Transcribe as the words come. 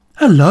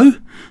Hello,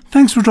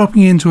 thanks for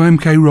dropping into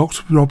MK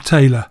Rocks with Rob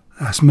Taylor,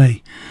 that's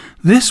me.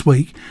 This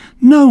week,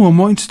 no one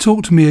wanting to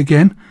talk to me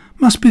again.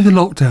 Must be the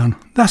lockdown,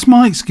 that's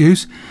my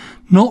excuse,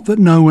 not that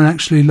no one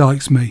actually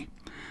likes me.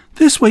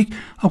 This week,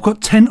 I've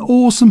got 10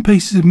 awesome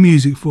pieces of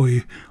music for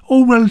you,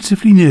 all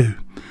relatively new.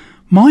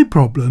 My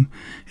problem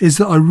is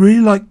that I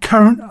really like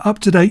current,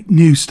 up-to-date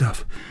new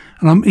stuff,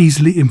 and I'm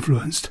easily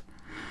influenced.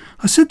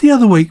 I said the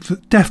other week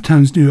that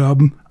Deftones' new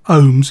album,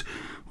 Ohms,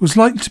 was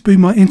likely to be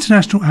my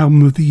international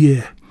album of the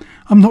year.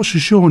 I'm not so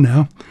sure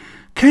now.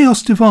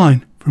 Chaos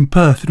Divine from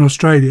Perth in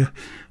Australia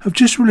have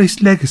just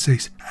released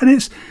Legacies, and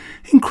it's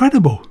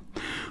incredible.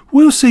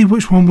 We'll see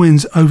which one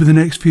wins over the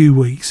next few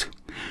weeks.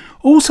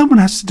 All someone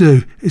has to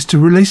do is to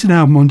release an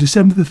album on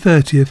December the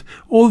 30th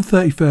or the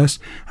 31st,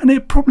 and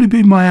it'll probably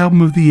be my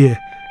album of the year.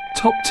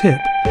 Top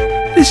tip.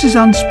 This is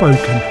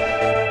Unspoken.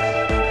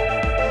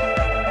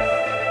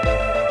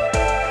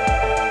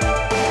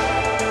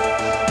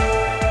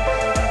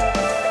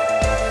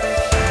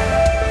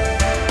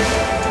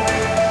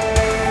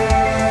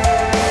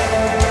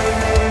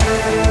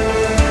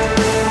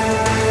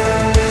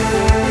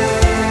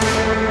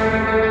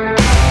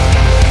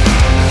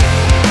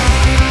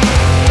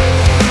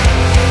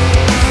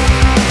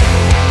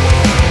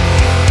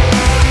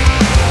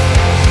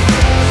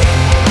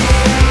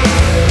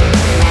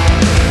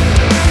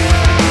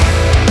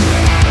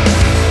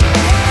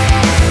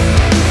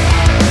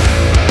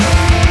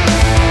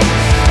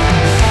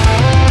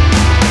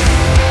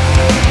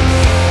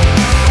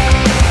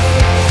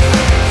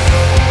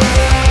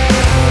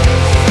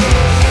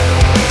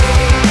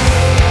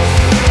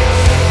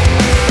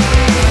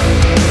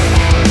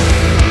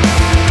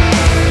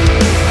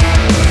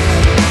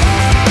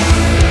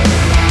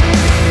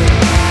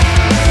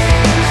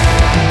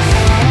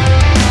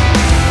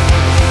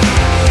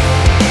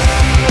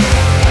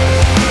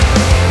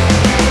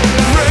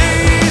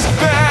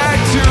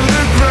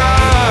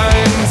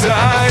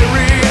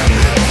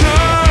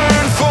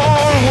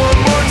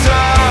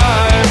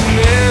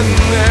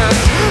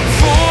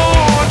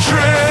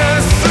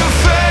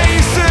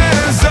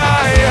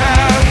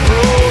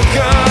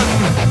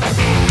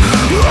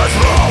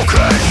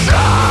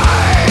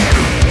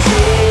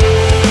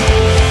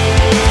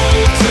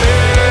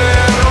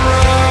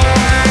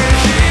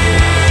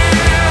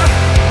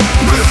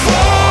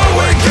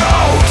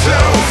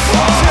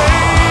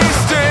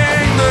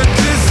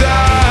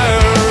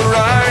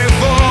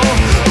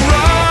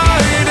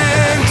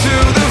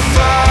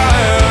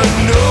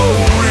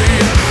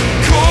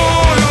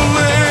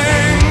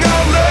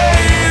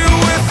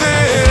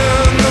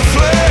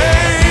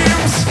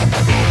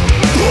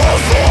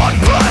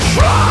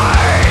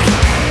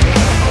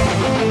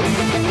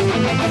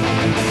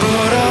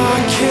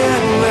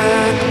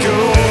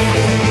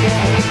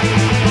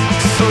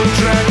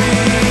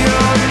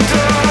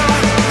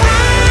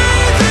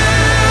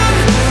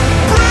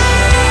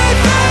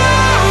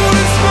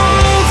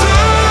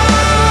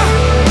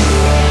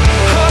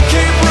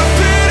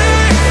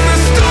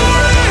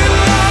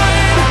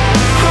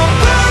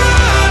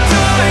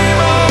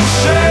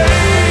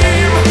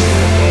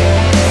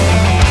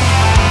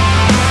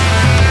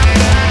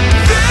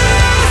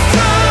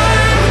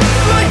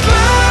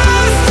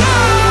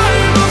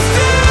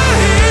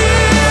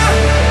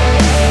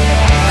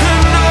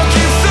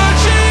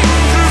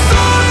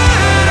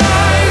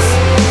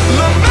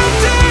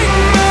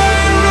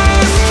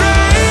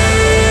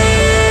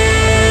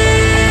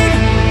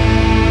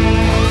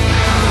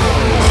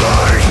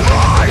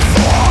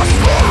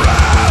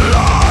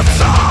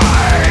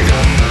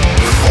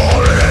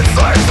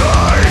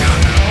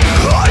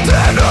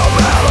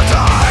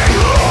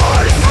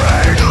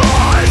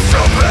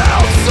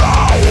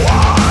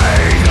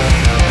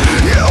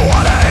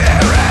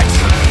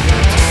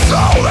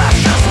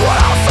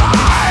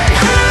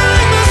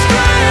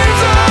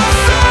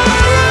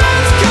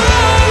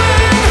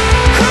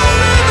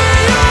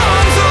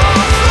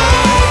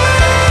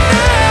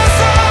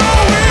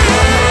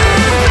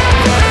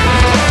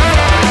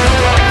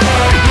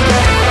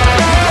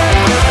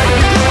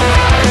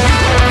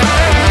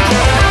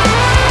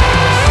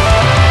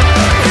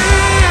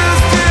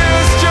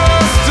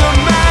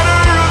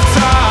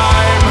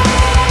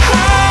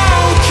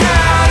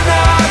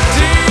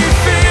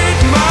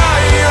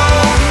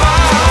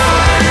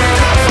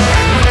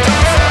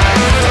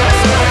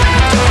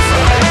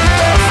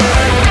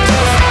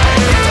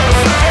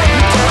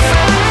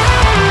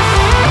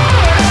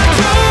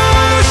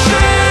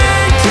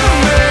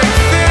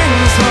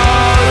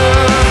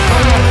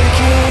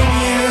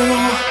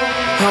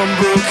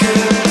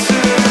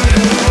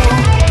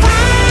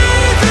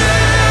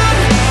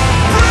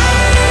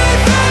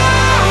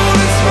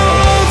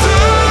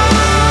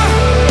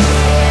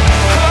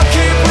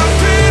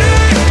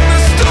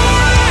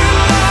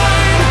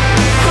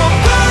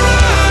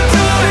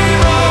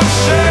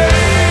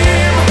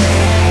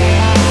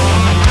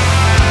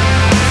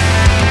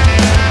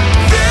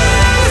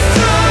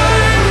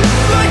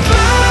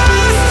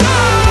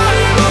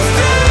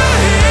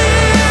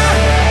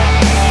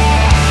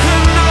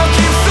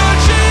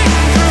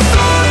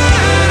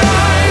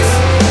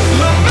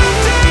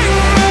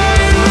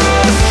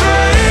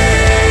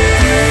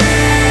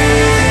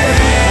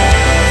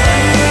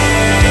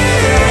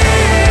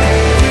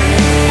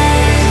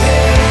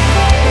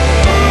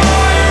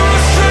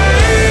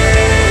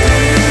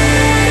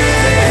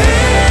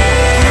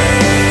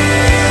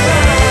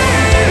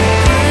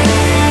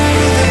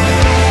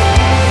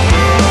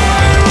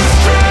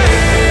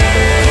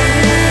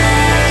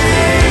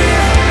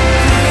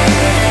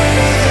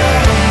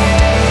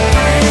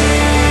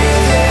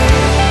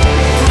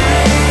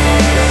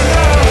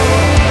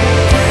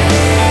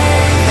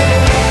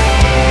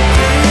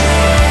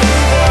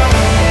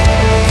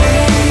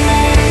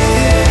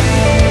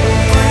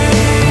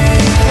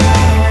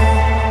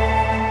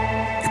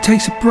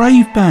 takes a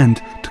brave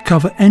band to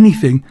cover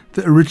anything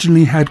that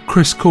originally had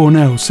Chris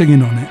Cornell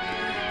singing on it.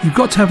 You've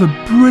got to have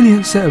a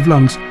brilliant set of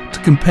lungs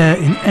to compare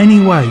in any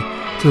way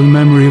to the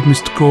memory of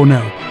Mr.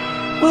 Cornell.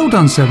 Well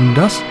done,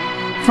 Sevendust,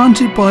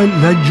 fronted by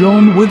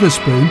LeJon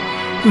Witherspoon,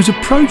 who's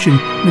approaching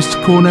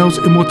Mr. Cornell's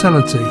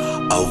immortality.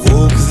 I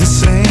woke the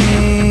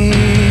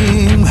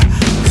same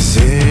as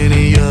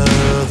any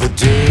other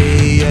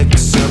day,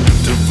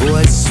 except a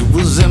voice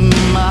was in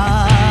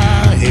my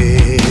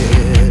head.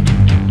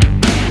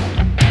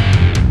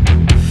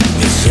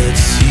 It said,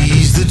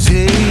 seize the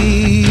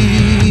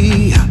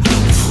day,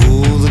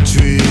 pull the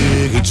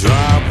trigger,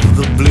 drop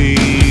the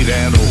blade,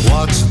 and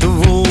watch the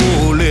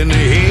rolling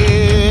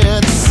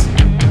heads.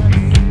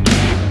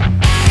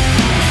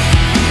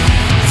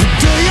 The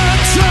day I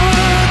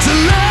tried to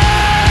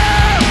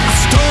love, I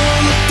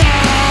stole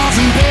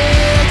 1,000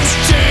 beggars'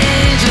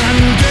 change and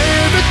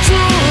gave it to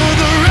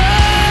the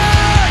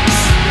rats.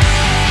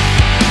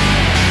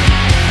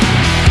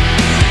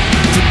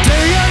 The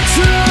day I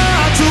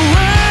tried to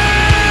win,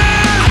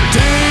 I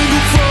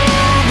dangled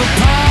from the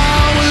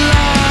power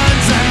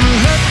lines and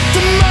let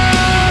the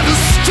mother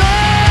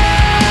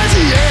start,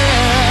 yeah.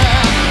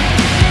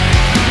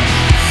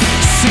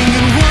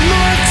 Singing one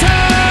more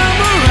time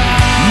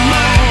around,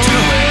 might do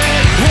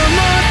it. One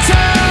more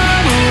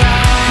time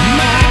around,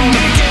 might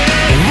make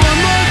it. One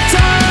more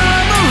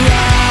time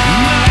around,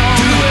 might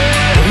do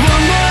it.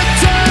 One more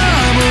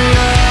time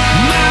around,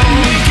 might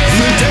make it.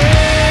 The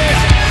day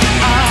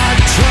I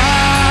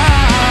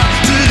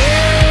tried to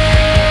live,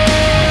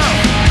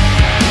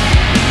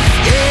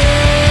 yeah.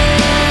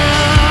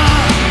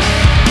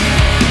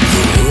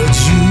 The words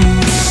you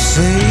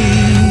say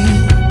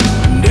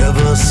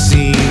never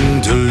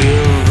seem to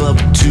live up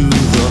to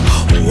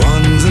the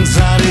ones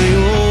inside of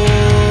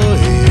your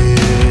head.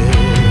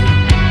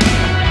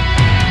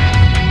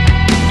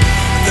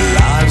 The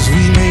lives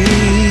we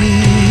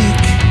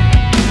make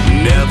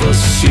never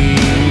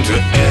seem to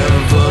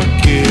ever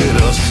get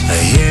us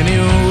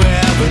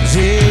anywhere but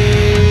dead.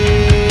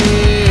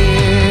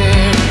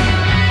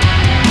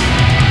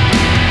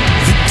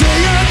 The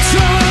day I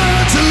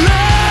tried to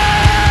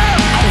love,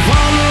 I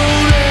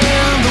wallowed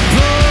in the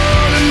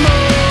blood and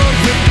mud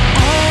with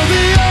all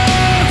the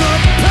other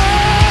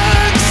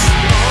punks.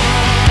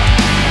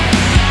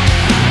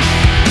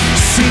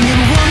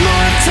 Singing one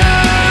more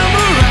time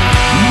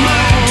around,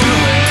 might do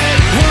it.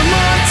 One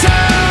more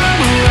time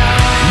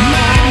around,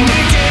 might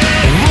make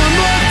it. One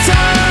more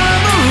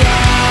time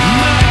around,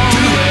 might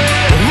do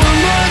it. One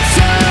more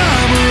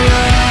time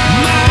around,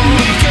 might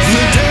make it.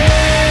 The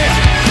day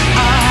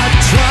I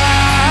tried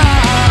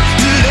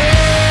to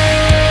live,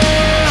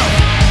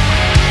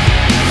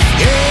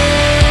 yeah,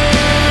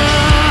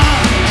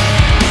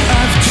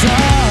 I've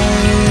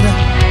tried.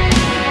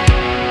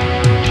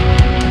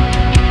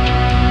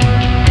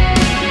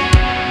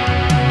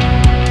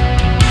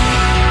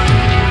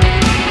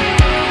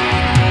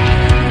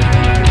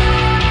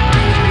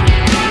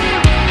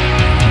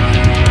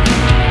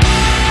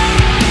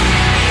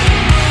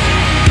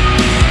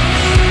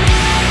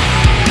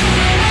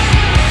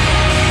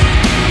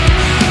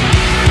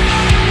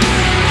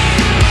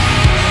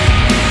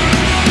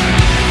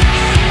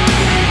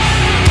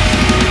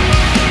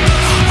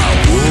 I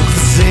woke the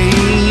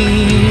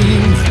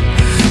same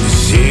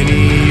as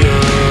any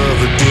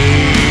other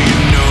day.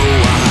 No,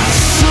 I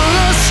should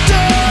have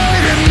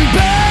stayed in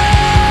bed.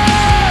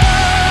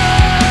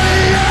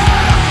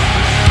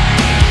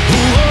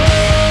 Whoa.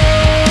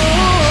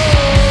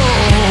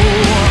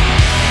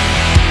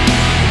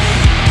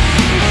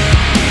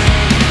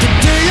 The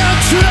day I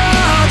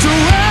tried to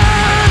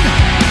win,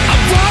 I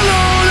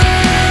wallowed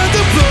in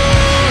the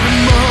blood and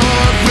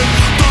mud with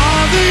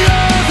all the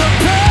other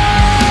pigs.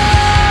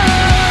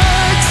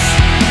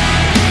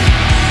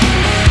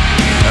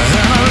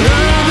 And I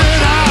learned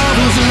that I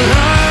was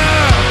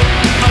alive.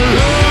 I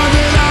learned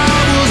that I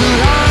was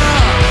alive.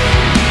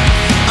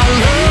 I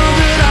learned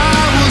that I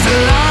was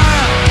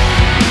alive.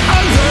 I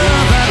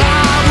learned that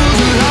I was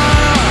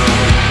alive.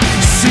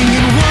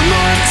 Singing one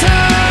more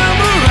time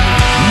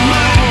around,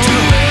 might do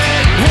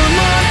it. One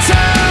more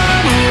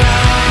time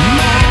around,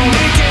 might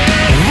make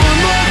it. One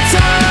more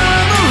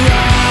time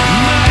around,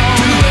 might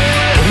do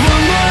it.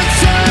 One more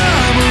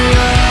time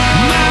around,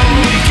 might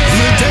make it.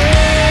 The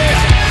day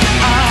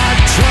I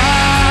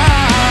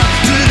tried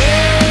to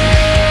live,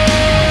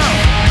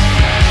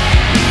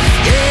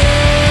 yeah,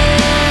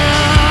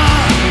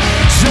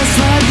 just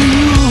like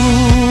you.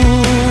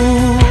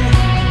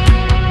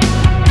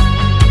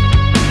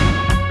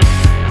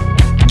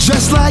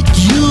 Just like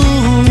you.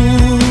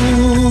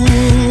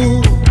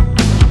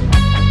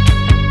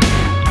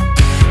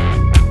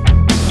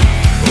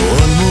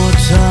 One more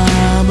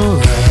time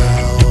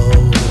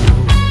around.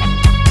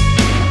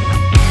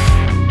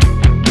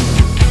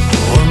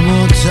 One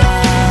more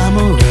time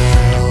around.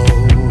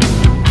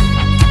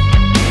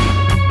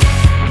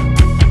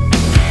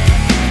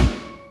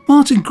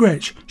 Martin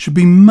Gretsch should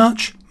be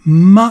much,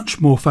 much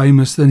more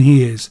famous than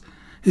he is.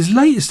 His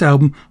latest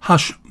album,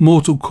 Hush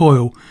Mortal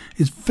Coil,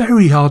 is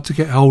very hard to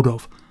get hold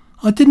of.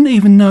 I didn't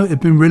even know it had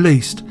been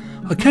released.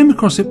 I came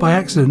across it by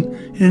accident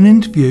in an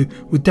interview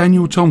with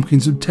Daniel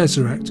Tompkins of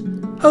Tesseract.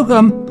 Oh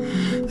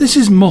this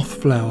is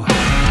Mothflower.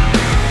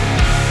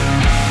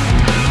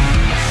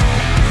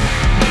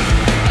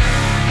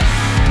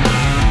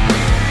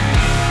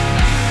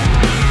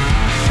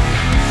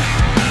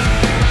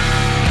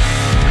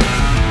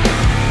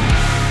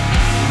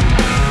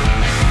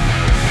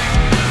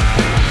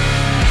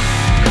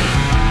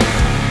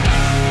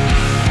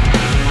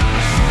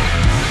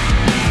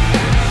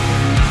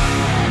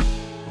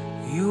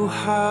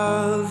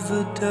 Have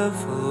the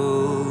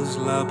devil's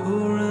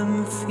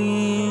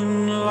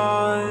labyrinthine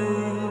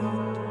light,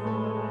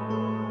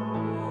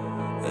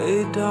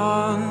 a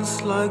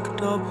dance like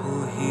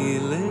double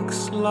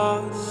helix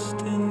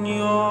lost in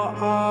your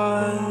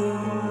eyes.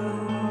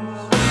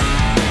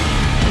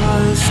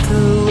 I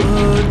still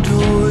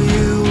adore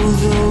you,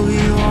 though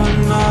you are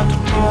not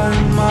by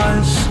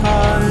my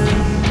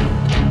side.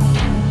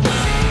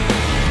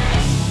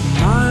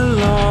 My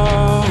love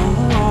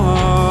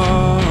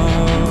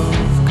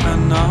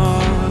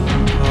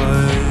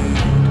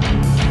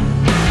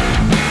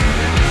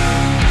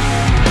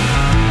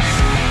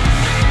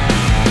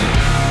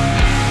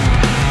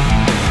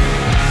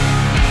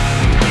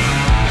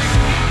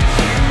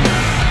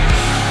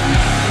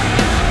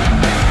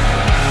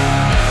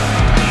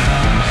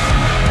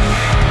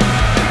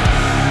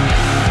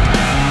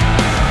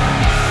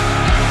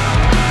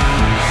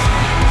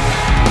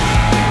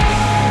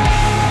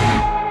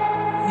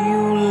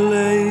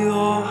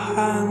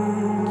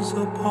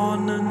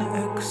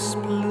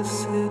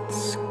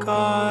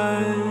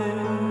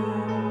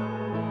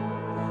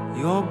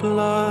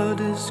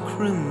blood is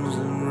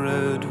crimson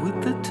red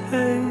with the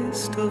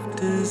taste of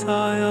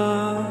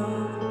desire.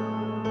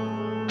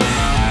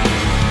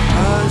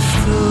 I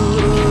still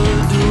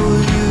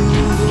adore you,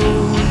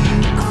 though you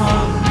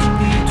can't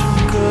be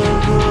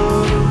together.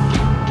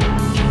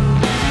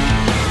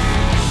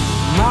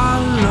 My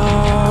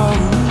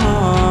love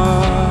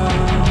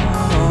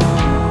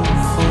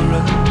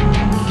forever.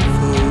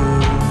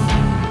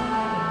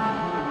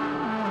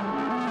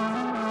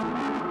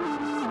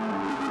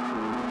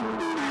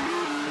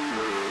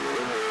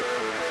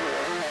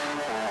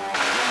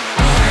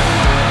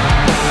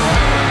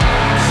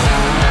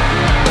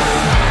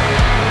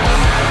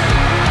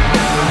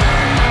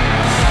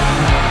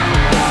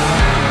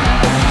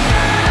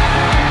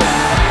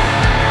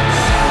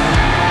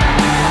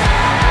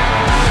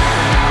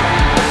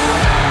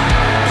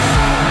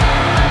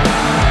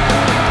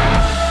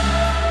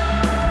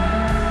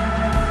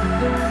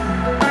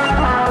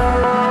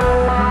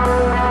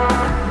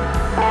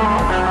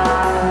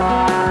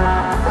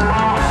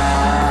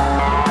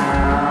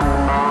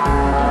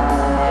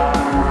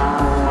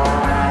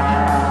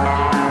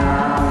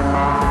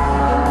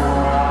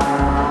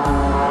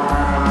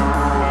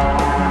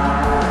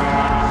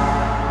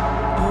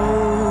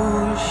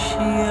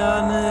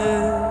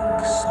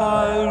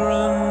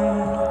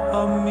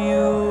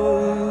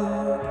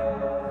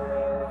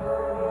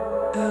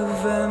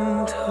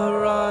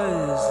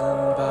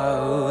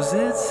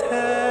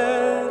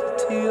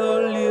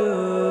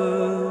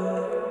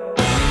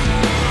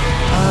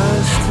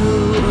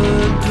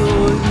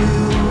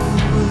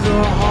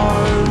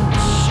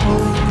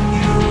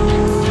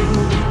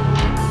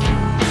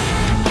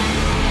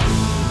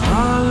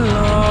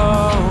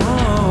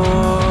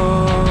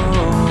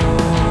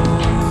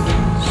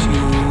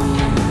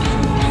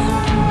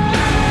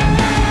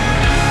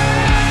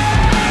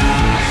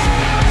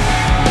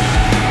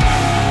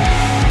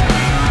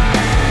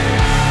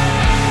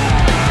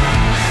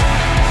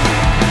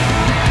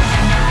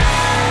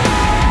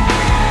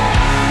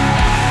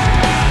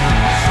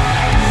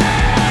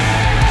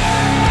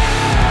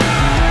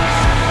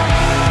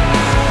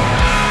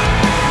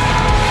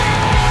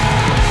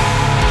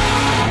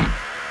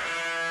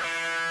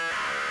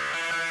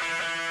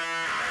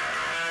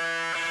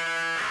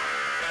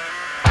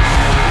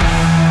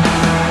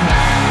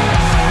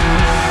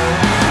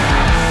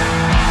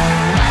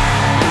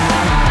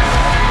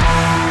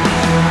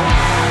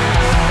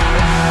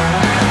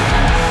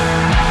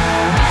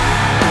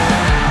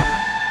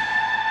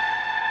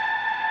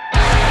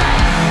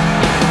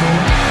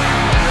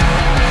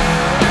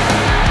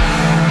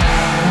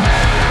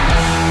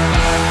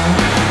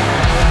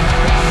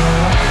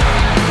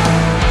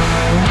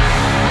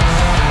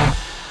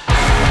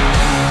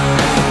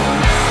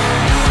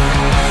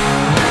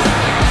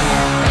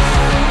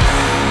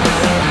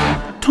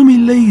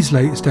 Lee's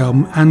latest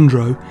album,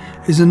 Andro,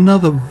 is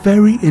another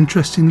very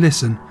interesting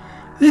listen.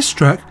 This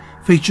track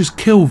features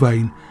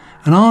Kilvane,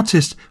 an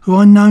artist who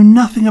I know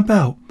nothing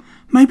about.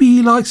 Maybe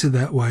he likes it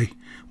that way.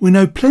 We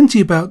know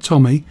plenty about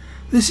Tommy.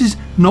 This is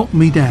Knock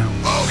Me Down.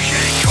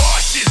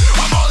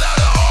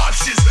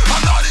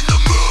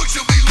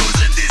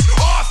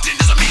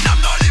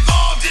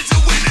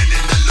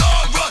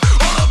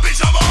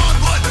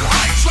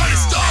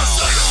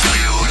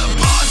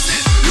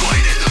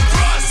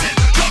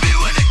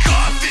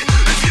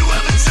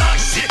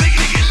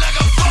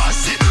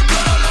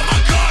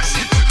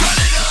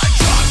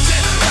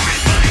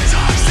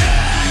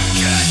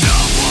 Can't no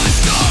one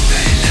stop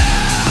me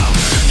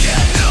now.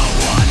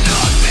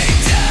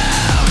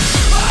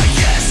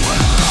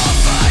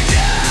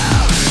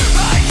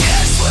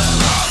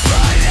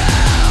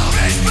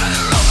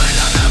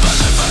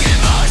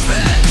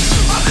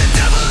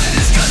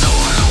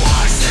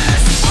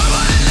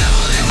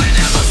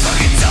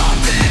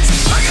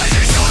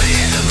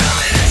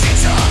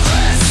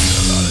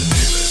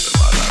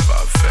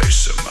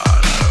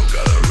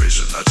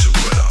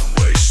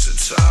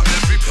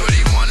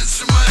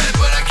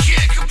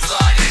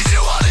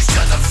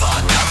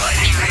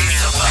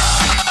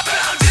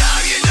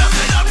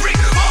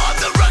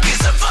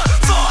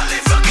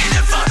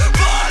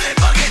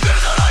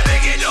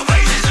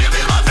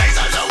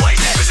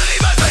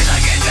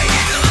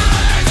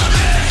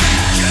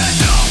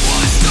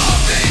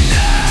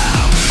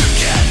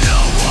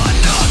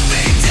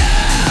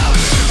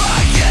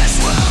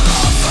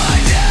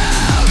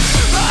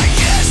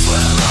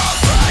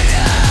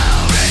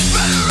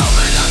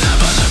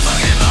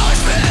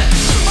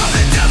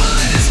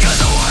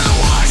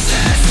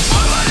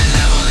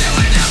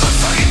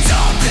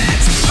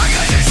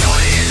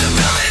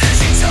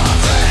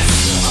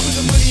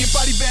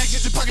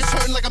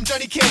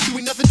 Johnny Cash, you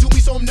ain't nothing to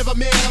me, so I'm never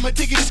mad. I'ma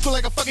take you to school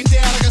like a fucking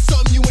dad. I got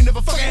something you ain't never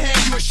fucking had.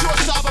 You a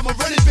shortstop, I'm a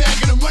running back,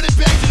 and I'm running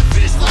back to the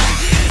finish line.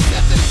 Yeah,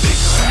 after the big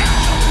crack.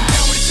 I'm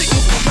down with the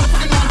signals,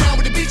 motherfucking on down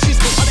with the bitches.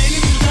 All the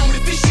enemies are down with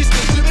the fishes. A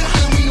little bit of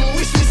Halloween on my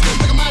wish list.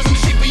 Like a miles in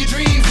the shape of your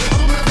dreams.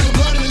 I'm a rapping the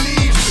blood in the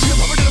leaves. You're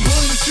a puppet to the bull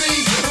in the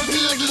strings. I'm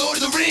feeling like the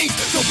Lord of the Rings.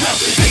 So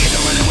powerful, take it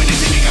to running when you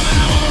see me coming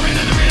out. I'm a ring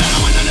on the ring. I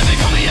don't want none of it.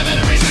 Call me a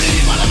better race.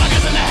 These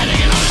motherfuckers in the head,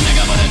 they get on the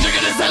nigga, but the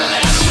trigger to settle it.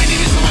 I don't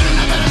need this, so I don't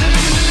know better than I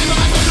can live.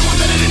 I'm the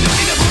one better than you.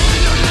 Need a fool,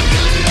 they know that I'm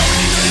killing it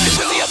already. This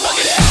pussy, I'm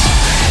fucking it.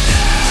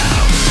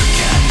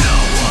 Can no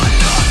one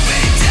knock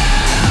me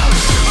down? I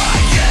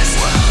guess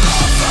we'll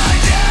all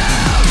find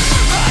out.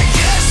 I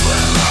guess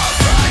we'll all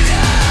find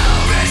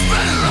out. Bitch,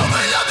 better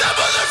open up that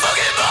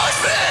motherfucking box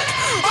pit.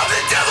 I'm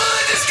the devil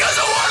in this cause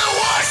I wanna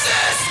watch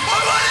this.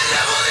 I'm on a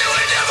level you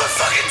ain't never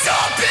fucking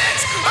top,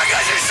 bitch. I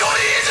got your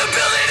shorty in the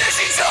building and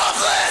she's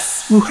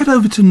topless. We'll head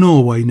over to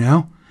Norway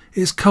now.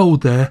 It's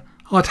cold there.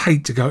 I'd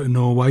hate to go to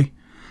Norway.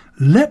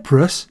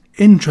 Leprous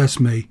interests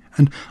me,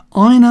 and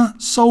Ina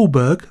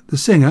Solberg, the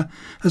singer,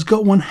 has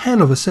got one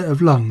hell of a set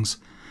of lungs.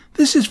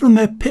 This is from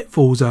their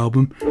Pitfalls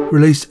album,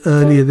 released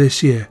earlier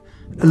this year,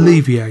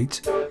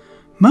 Alleviate.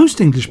 Most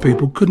English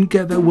people couldn't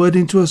get that word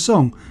into a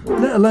song,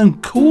 let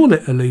alone call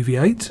it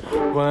Alleviate.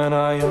 When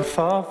I am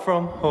far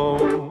from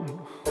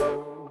home,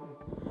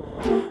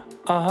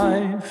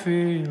 I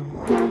feel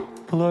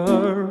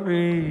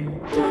blurry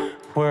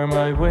where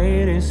my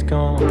weight is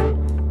gone.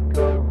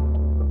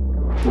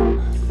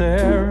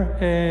 There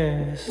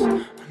is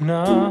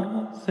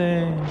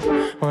nothing.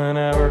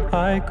 Whenever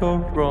I go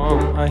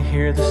wrong, I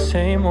hear the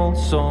same old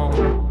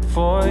song.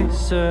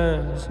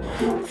 Voices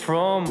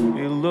from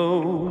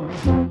below.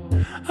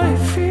 I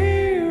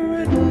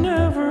fear it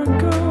never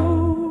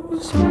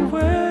goes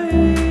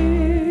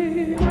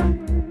away.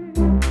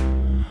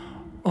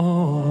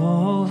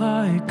 All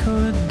I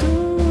could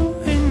do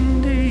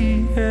in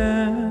the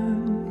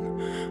end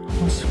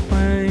was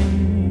wait,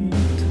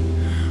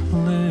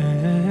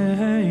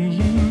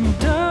 laying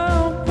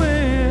down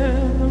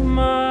with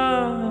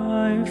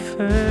my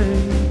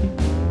fate.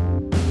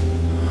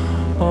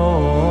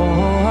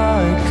 All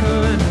I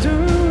could do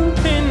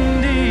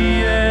in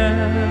the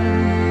end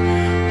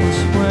was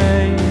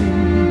wait,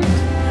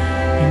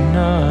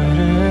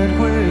 united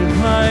with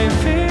my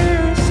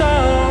fears.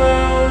 I'll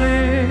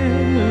alleviate.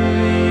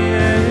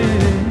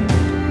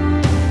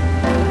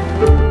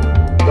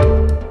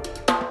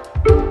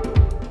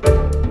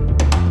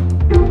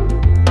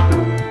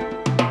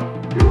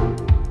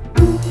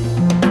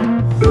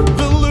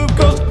 The loop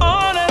goes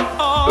on and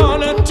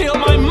on until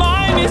my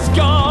mind is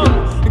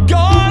gone,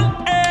 gone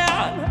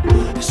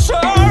in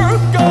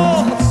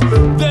circles.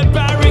 That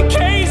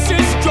barricade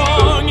is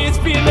strong, it's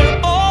been there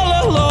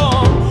all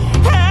along.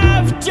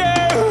 Have to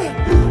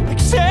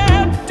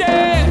accept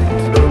it.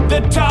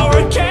 The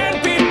tower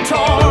can't be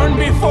torn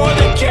before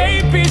the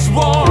cape is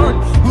worn.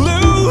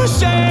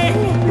 Losing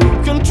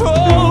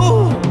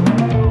control.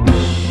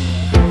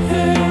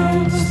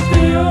 It's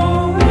the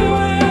only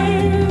way.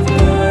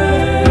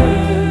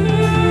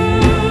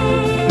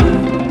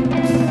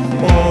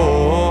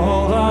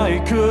 All I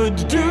could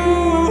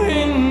do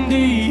in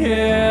the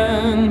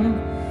end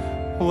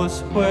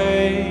was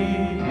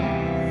wait,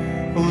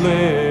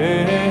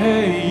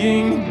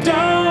 laying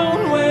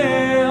down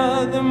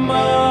with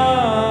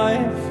my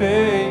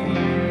fate.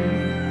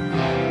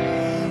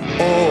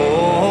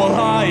 All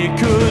I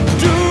could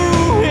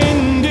do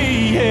in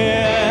the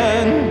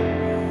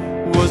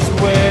end was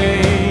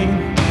wait,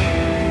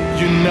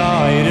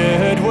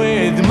 united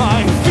with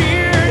my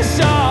fears.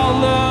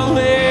 I'll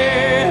alleviate.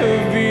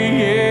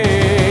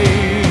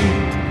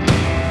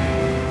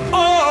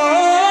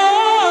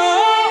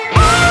 All I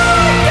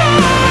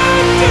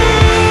could do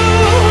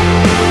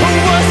was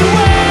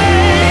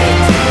wait,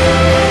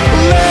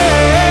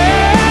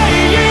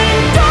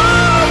 laying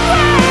down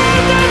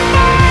with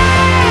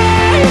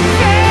my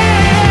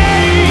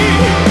fate.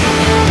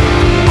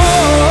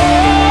 All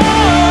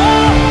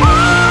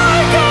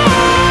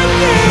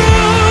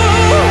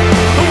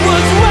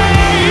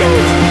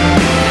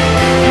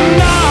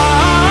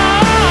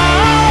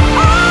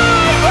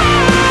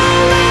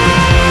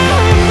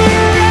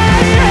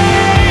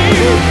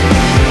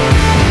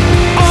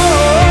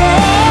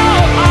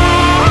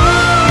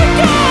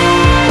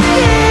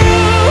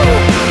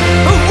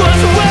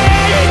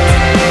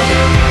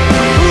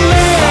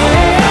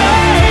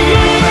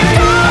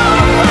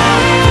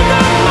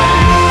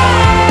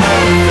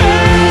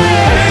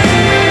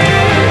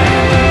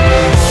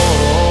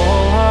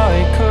I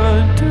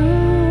could do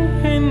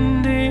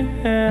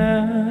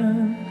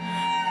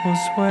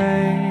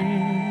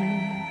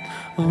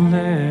was wait. Now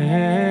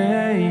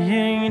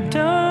laying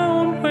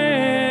down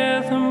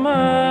with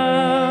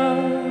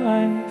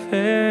my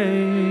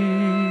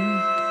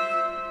fate.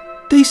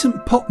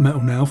 Decent pop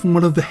metal now from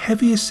one of the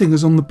heaviest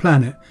singers on the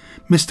planet,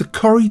 Mr.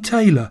 Corey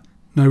Taylor,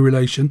 no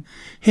relation,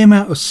 him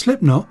out of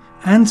Slipknot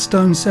and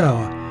Stone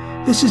Sour.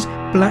 This is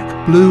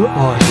Black Blue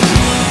Eyes.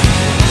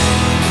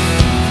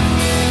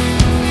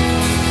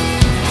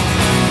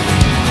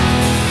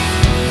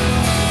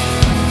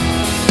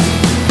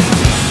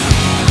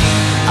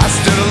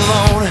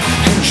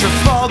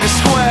 Trafalgar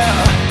Square.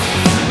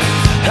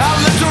 I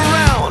looked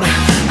around,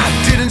 I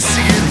didn't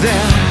see you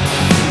there.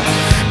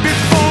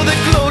 Before they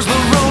closed the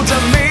roads, I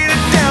made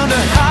it down to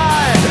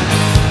hide.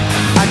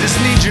 I just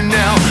need you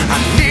now, I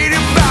need you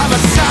by my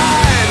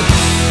side.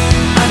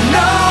 I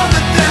know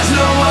that there's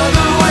no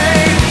other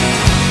way.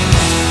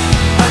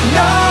 I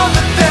know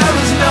that there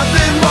is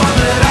nothing more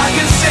that I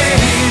can say.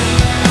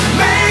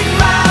 Make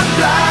my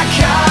black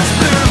eyes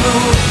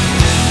blue.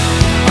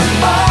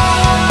 I'm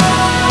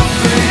all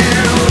for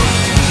you.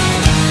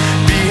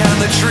 Behind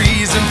the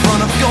trees in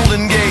front of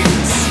golden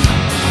gates,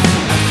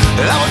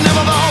 I would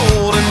never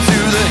fold into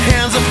the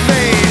hands of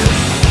fate.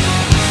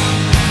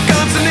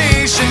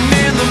 Consternation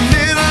in the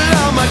middle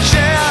of my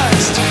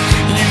chest.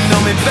 You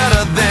know me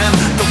better than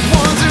the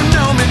ones who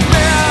know me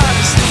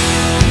best.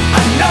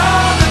 I know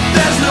that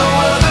there's no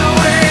other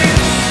way.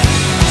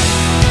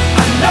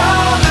 I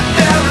know that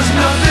there is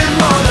nothing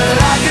more that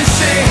I can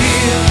say.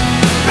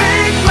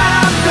 Make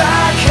my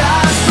black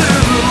eyes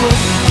blue.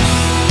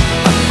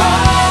 I'm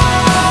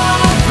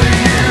all for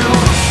you.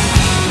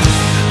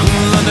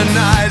 London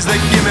eyes that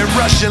give me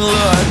Russian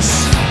looks.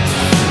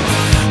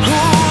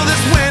 Oh,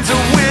 this winter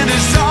wind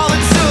is all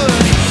it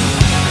took.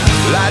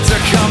 Lights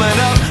are coming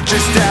up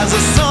just as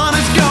the sun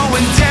is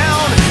going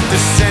down. The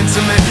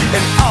sentiment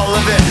and all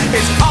of it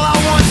is all I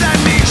want. I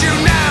need you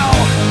now.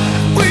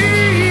 We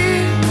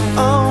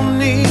all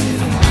need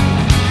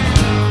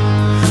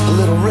a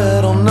little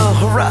red on the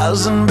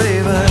horizon,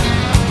 baby.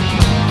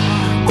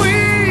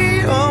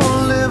 We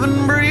all live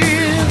and breathe.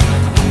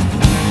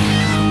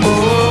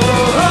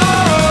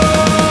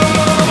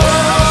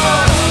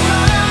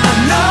 I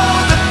know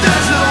that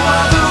there's no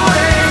other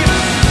way.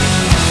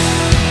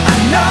 I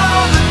know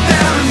that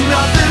there is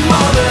nothing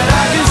more that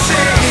I can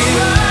say.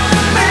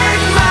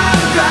 Make my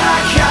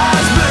black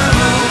eyes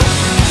blue.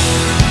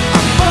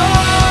 I'm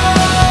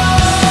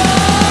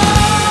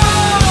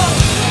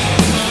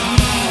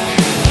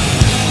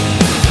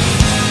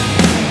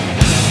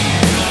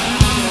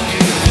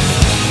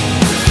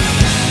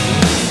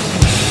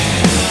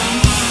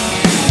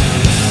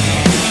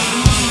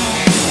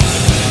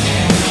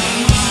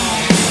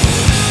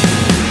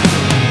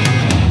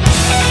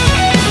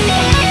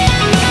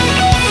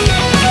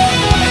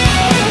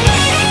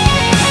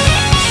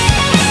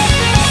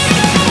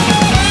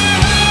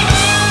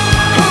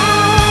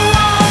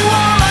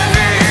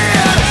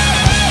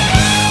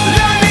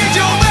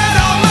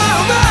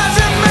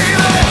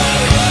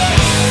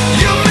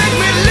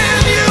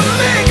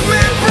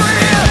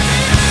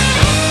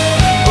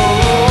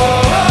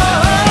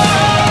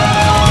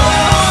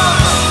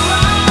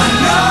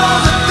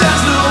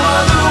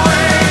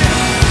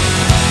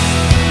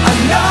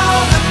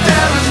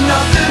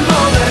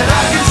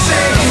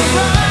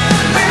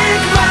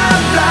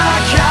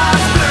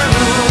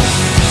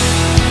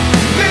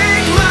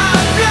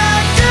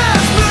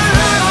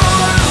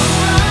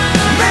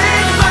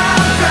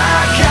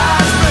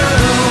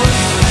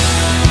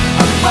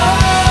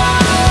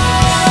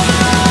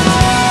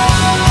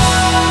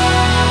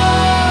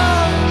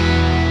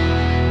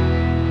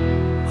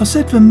I've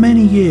said for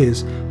many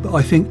years that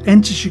I think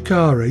Enter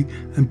Shikari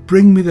and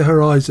Bring Me the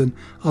Horizon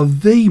are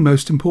the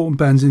most important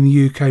bands in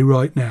the UK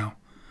right now.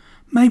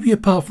 Maybe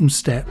apart from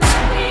Steps.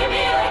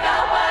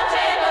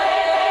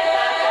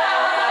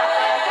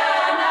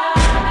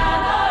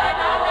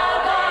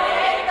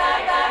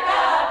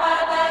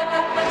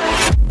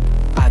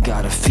 I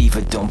got a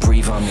fever, don't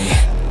breathe on me.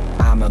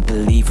 I'm a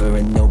believer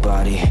in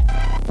nobody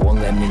won't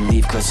let me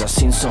leave cause I've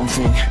seen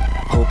something.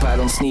 Hope I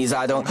don't sneeze,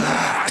 I don't.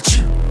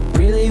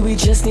 Really, we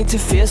just need to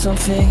feel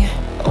something.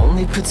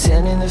 Only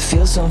pretending to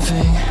feel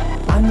something.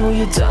 I know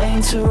you're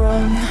dying to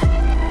run.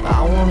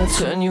 I wanna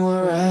turn you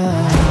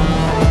around.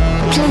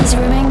 Please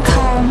remain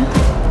calm.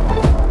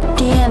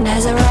 The end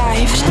has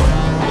arrived.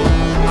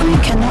 We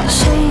cannot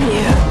save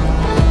you.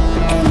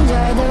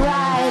 Enjoy the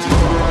ride.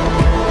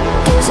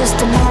 This is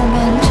the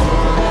moment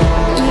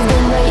you've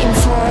been waiting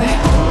for.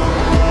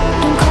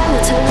 Don't call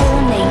it a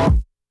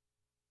warning.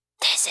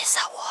 This is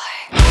a war.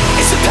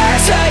 It's a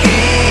parasite.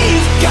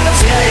 Got a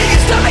feeling in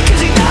your stomach cause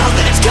you know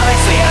that it's coming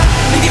for you.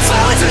 Leave your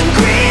flowers and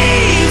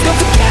grieve. Don't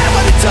forget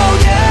what I told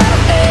you.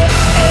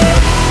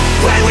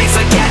 When we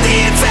forget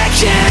the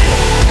infection,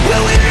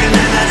 will we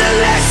remember the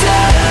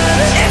lesson?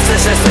 If the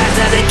suspense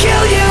doesn't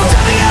kill you,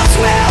 something else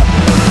will.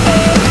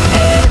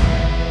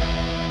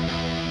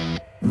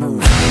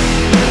 Move.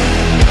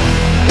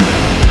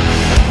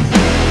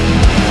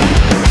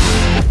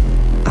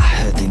 I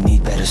heard they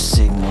need better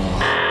signal.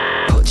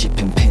 Put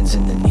chipping pins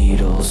in the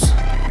needles.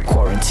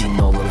 Quarantine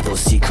all of those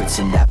secrets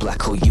in that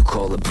black hole you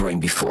call a brain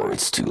before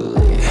it's too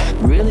late.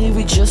 Really,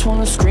 we just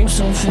wanna scream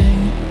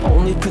something.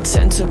 Only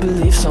pretend to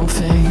believe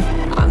something.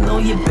 I know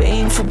you're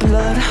baying for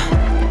blood.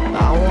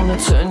 I wanna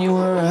turn you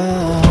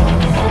around.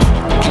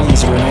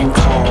 Please remain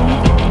calm.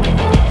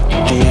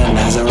 The end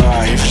has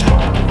arrived.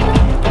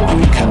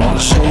 We cannot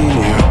save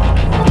you.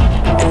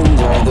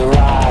 Enjoy the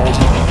ride.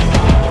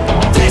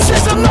 This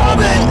is the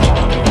moment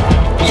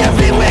you've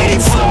been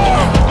waiting for.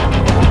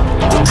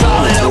 We'll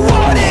call it a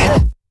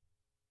warning.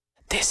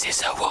 This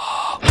is a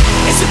war.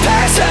 It's a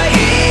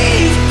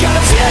parasite. Got a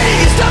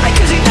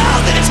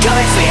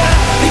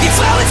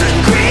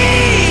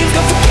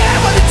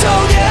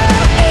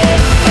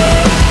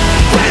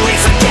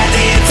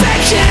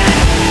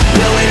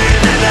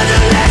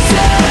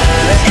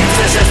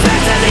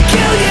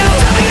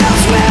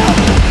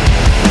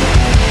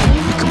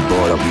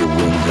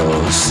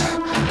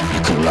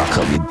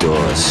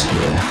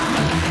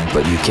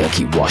can't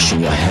keep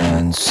washing your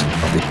hands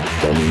of it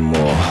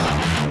anymore.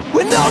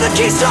 When all the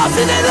key stops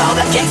and then all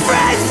the key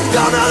friends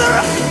don't know the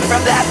road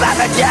from that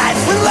pathogen.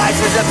 When life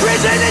is a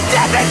prison and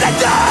death is a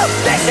door,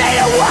 they say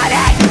to want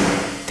it.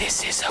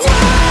 This is a war.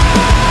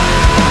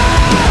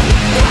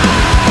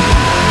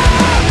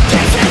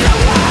 This is a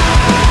war.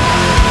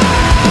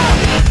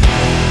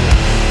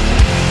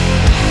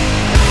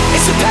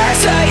 It's a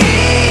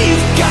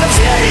parasite. Gotta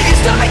feel it in your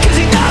stomach cause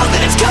you know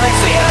that it's coming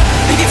for you.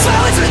 If you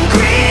silence and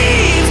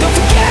grieve, don't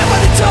forget what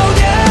they told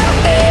you.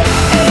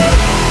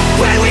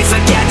 When we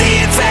forget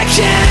the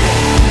infection,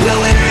 will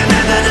we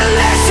remember the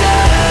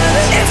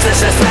lesson? If the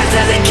suspense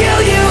doesn't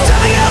kill you,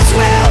 something else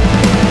will.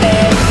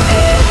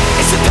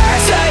 It's a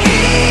parasite.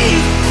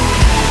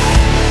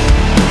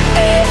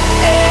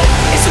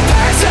 It's a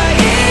parasite.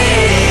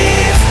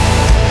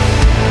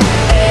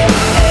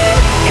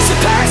 It's a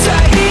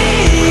parasite.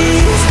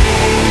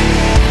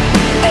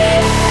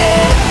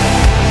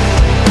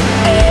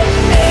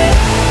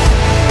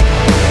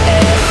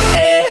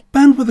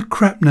 Band with a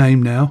crap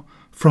name now.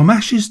 From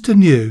ashes to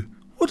new.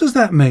 What does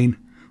that mean?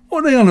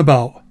 What are they on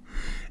about?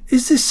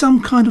 Is this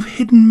some kind of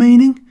hidden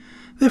meaning?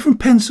 They're from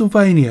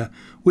Pennsylvania,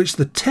 which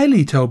the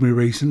telly told me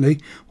recently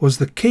was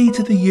the key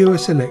to the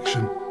US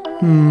election.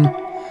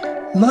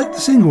 Like the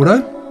single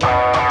though.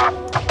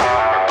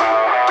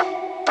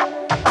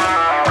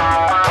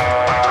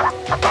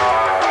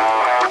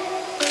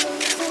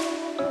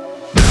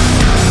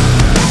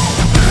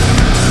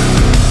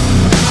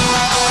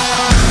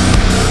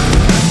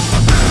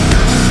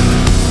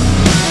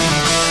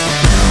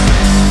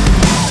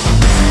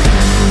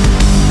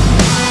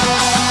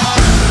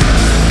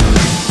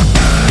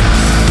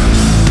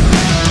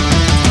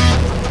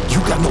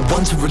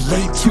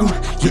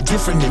 You're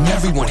different and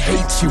everyone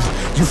hates you.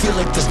 You feel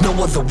like there's no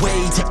other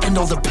way to end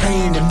all the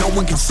pain and no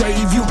one can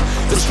save you.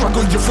 The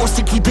struggle you're forced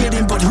to keep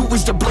hidden, but who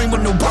is to blame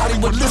when nobody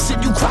would listen?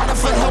 You cried out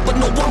for help but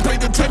no one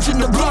paid attention.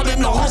 The blood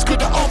in the halls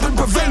could have all been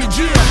prevented,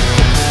 yeah.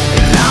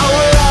 And now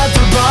we're at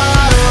the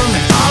bottom,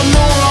 I'm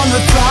the one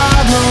with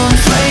problems,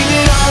 blame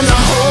it on the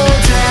whole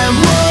damn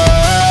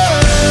world.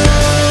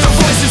 The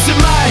voices in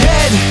my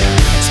head,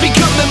 it's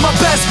becoming my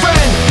best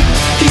friend.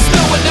 He's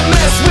no one to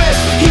mess with.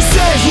 He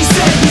said, he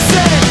said, he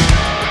said.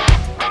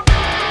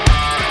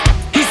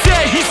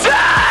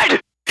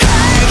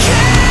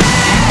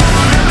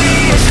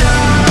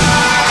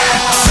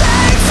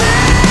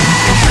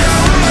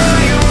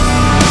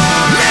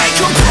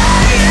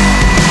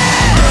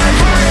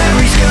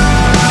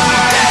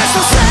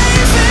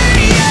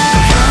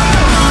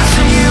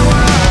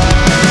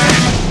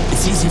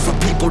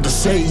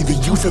 Say the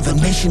youth of the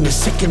nation is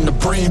sick in the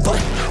brain, but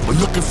we're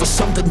looking for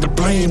something to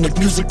blame, like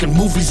music and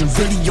movies and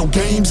video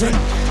games. And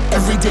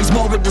every day's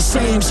more of the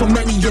same. So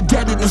many are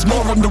dead and there's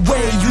more on the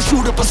way. You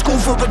shoot up a school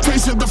for a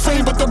taste of the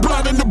fame, but the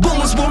blood and the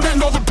bullets won't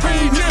end all the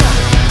pain, yeah.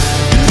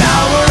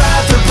 Now we're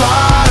at the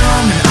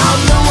bottom,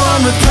 I'm the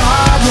one with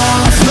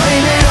problems,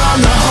 blame it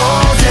on the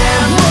whole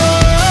damn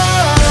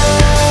world.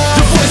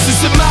 The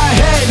voices in my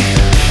head,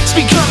 it's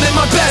becoming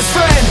my best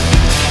friend.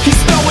 He's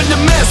no one to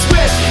mess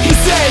with. He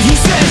said, he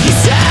said, he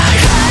said,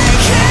 I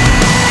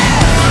can't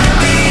wanna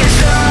be a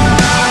star.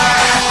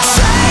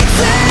 Take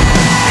that,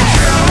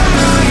 show him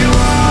who you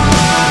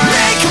are.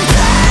 Make him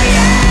pay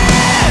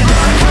it,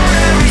 run for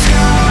every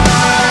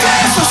scar.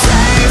 There's no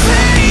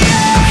saving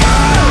you,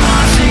 how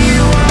watching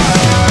you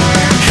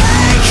are.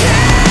 I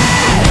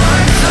can't,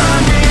 what's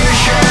under your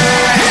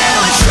shirt?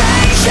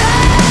 Illustration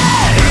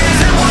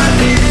isn't what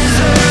they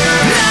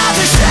deserve.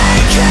 Nothing's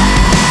taken,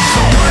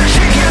 so what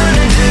you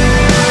gonna do?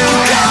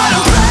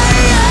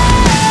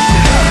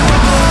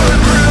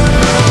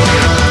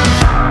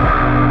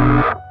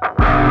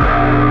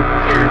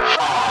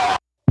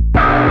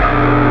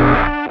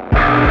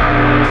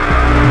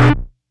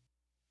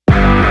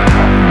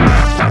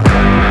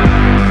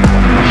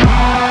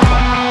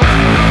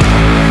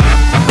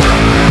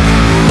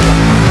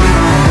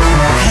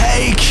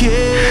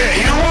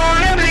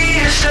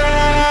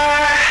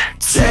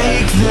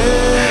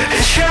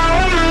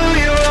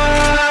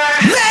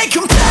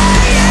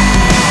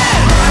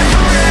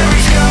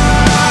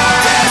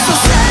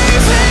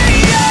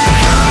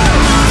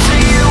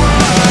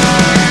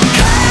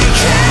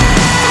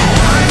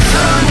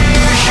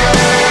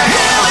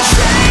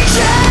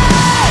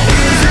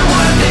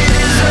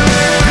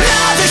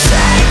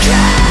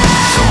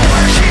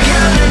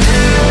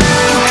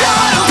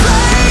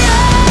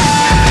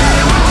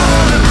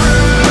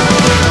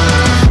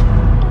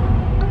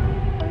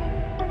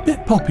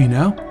 Poppy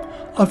now.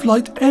 I've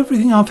liked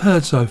everything I've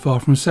heard so far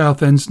from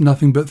Southend's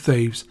Nothing But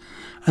Thieves,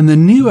 and the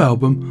new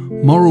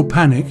album, Moral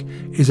Panic,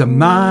 is a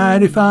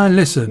mighty fine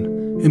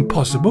listen.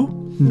 Impossible?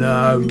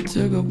 No.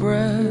 Took a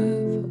breath,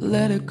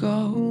 let it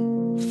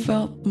go,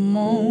 felt the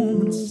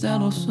moment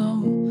settle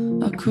so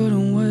I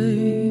couldn't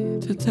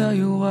wait to tell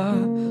you why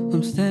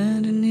I'm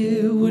standing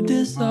here with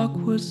this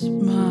awkward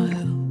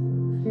smile.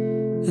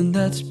 And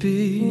that's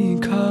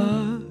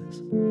because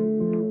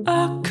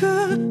I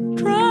could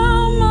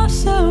drown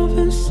myself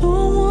in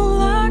someone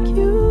like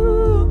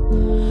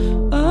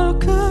you. I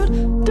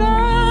could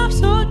dive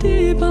so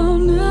deep I'll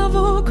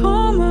never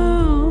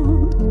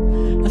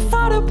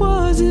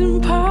was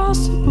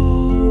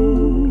impossible,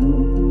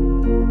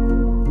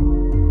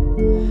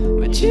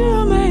 but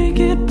you make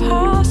it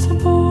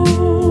possible.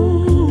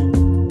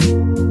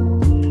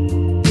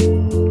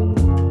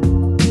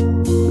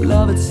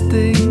 Love it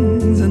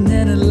stings and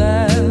then it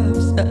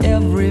laughs at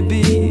every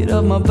beat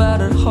of my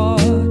battered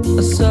heart.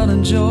 A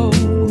sudden jolt,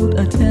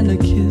 a tender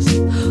kiss.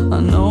 I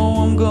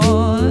know I'm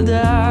gonna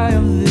die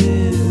of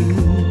this,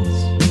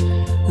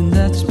 and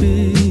that's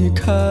because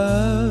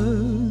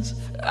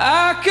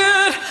I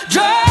could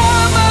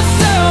drown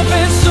myself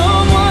in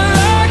someone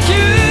like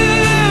you.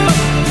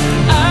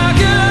 I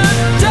could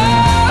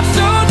dive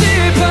so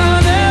deep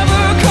I'll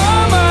never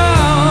come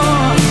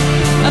out.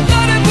 I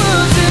thought it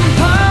was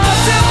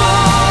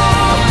impossible,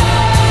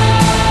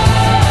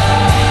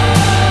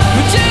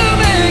 but you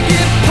make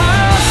it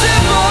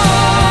possible.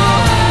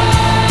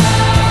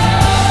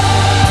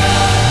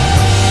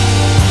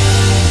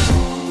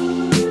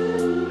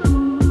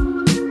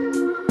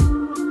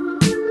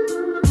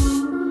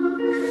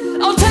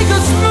 I'll take a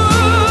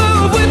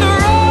smooth with a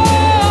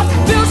rough.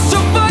 Feel so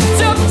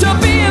fucked up to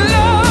be in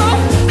love.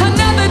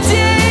 Another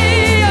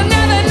day,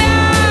 another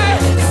night,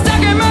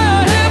 stuck in my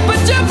head,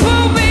 but you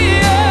pull me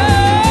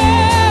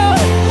out.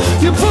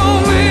 You pull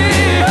me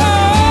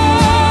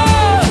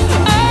out.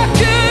 I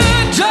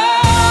could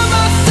drown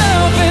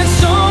myself in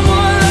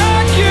someone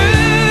like you.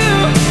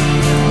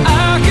 I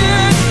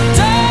could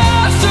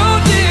dive so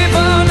deep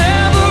I'll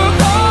never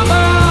come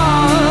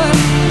out.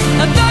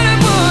 I thought it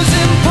was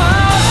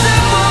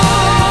impossible,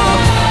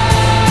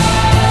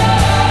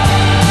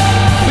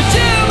 but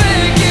you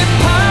make it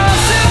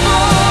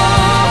possible.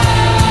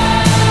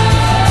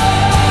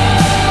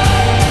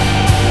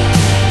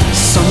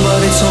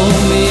 Somebody told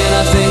me, and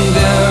I think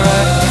they're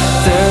right.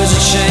 There's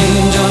a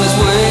change on its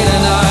way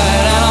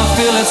tonight, and I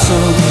feel it so.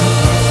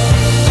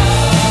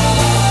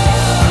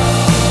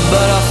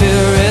 But I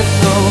fear it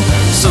though.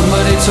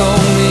 Somebody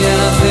told me,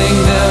 and I think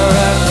they're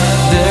right.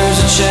 There's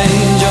a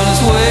change on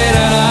its way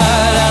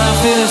tonight, and I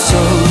feel it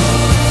so.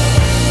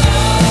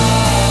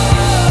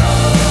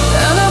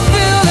 And I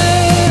feel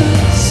it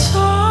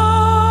so.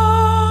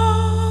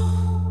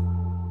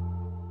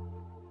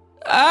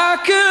 I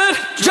could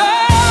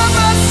drown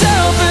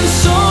myself in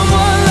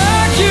someone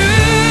like you.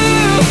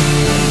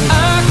 I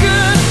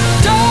could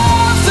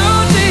dive so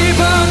deep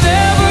I'll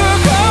never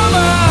come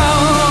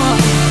out.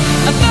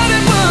 I thought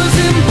it was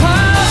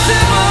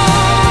impossible,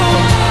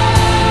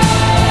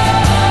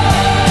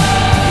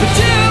 but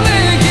you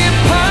make it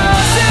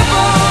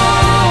possible.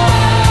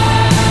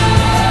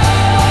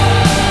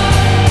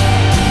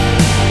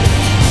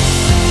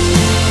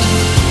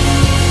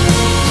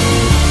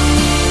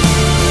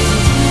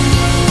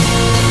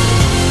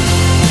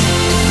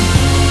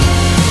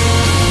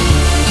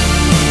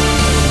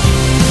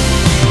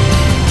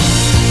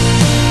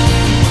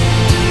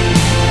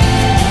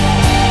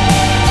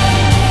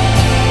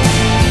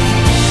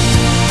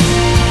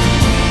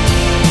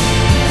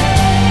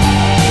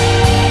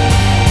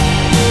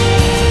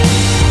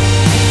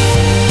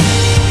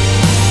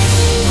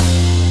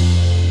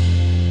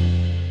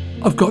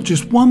 I've got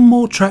just one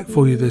more track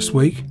for you this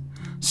week.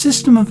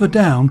 System of a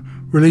Down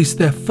released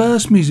their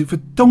first music for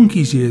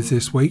donkey's years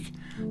this week.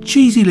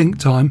 Cheesy Link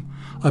Time.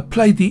 I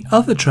played the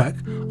other track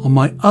on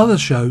my other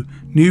show,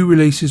 New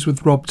Releases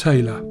with Rob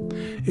Taylor.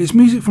 It's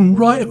music from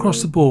right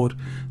across the board.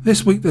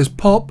 This week there's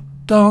pop,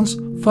 dance,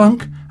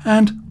 funk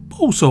and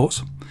all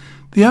sorts.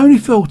 The only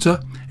filter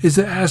is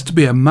that it has to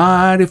be a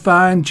mighty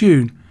fine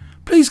tune.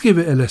 Please give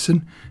it a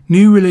listen.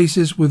 New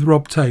Releases with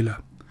Rob Taylor.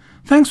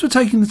 Thanks for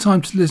taking the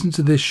time to listen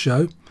to this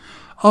show.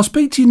 I'll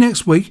speak to you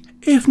next week,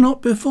 if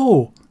not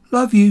before.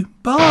 Love you.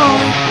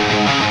 Bye.